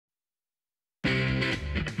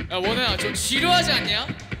야 원우야 좀 지루하지 않냐?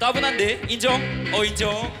 따분한데? 인정?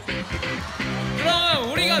 인정.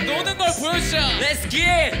 그럼 우리가 노는 걸 보여주자. Let's get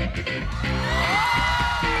it!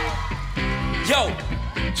 Yo!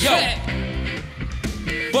 Yo!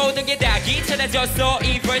 모든 게 다 귀찮아졌어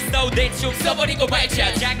이 verse도 대충 써버리고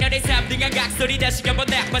말자 작년에 3등한 각설이 다시 한번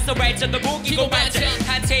낙봤어 발전도 무기고 말자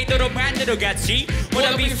한 채도로 만들어갔지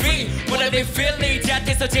Wanna be free, wanna be feeling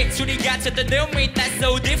자태서 제출이 갇혔던 눈빛 Not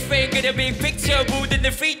so different 그래 big picture 묻은 내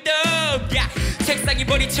freedom yeah. 책상이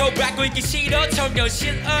머리쳐 받고 있기 싫어 청년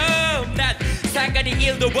실험 난 상관이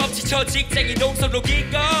일도 없지 저 직장이 동서로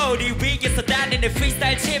길거리 위에서 다니는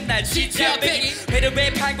freestyle 침 난 진짜 매기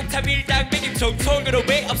배름의 판국탑 일당 매김 정통으로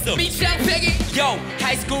왜 없어 미장패기 Yo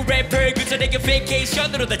high school rapper 그저 내게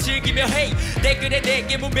vacation으로 다 즐기며 hey 댓글에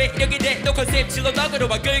내게 무매력이 돼또 컨셉질로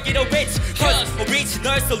너그러와 끌기로 bitch Cause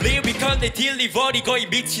original so lyrical 내 딜리버리 거의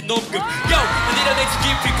미친놈급 Yo 난 이뤄내지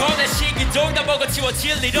깊이 거나 시기종 다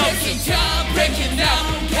먹어치워질 일 없어 Breaking down, breaking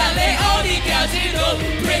down 갈래 어디까지도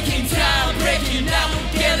Breaking down, breaking down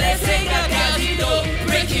갈래 생각까지도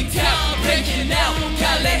Breaking down, breaking down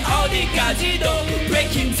갈래 어디까지도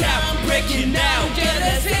Breaking down, breaking down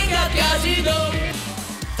갈래 생각까지도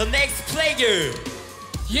The next player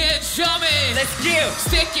Yeah, jamming Let's give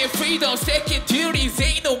Stick it freedom, stick it duties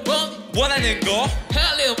ain't no one 원하는 거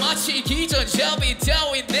할일 마치기 전 잠이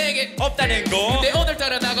따윈 내게 없다는 거 근데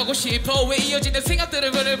오늘따라 나가고 싶어 왜 이어지는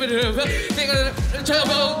생각들을 내가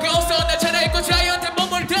접어고서 날 차려입고 자유한테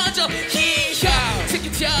몸을 던져 히야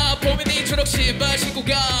스키차 봄이니 초록 신발 신고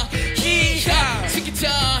가 히야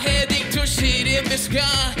스키차 헤딩 투실인 미스가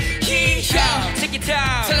히야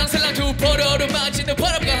스키타 살랑살랑 두 포로로 만지는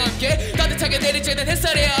바람과 함께 따뜻하게 내리쬐는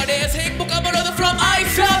햇살의 아래에서 행복감을 얻어 from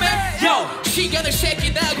ice Yo 시간을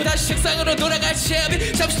쉐킷하고 다시 책상으로 돌아갈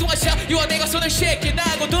채비 잠시 동안 샤이와 내가 손을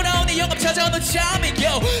쉐킷하고 돌아오니 영업 찾아오는 참이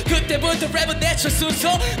그때부터 랩은 내첫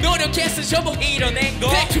순서 노력했어 전부 이뤄낸 거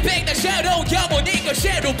Back to back 날 shadow 영원인 걸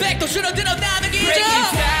쉐로 백도 줄어들어 나는 기적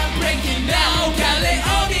Breaking down, breaking down 갈래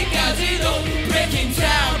어디까지도 Breaking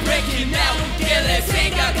down, breaking down 갈래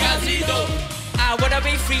생각까지도 I wanna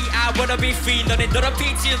be free, I wanna be free 너네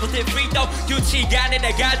더럽히지 못해 freedom 규칙 안에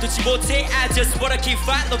날 가두지 못해 I just wanna keep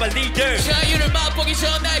follow my leader 자유를 맛보기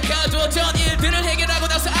전 날 가두었던 일들을 해결하고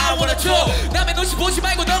나서 I wanna 줘 남의 눈치 보지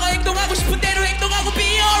말고 너가 행동하고 싶은 대로 행동하고 be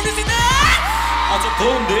original 좀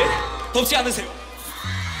더운데? 덥지 않으세요?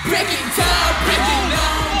 Breaking down, breaking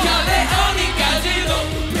down 갈래 어디까지도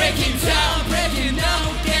Breaking down, breaking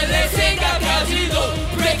down 갈래 생각까지도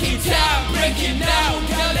Breaking down, breaking down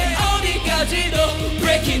갈래 어디까지도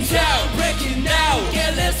Breaking down, breaking down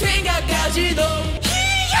갈래 생각까지도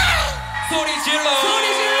소리 질러 소리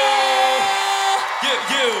질러 yeah,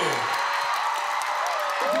 yeah.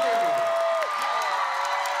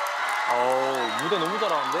 무대 너무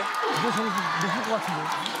잘하는데? 이거 정신 높을 것 같은데.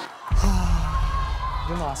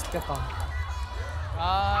 너무 아쉽겠다.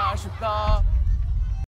 아 아쉽다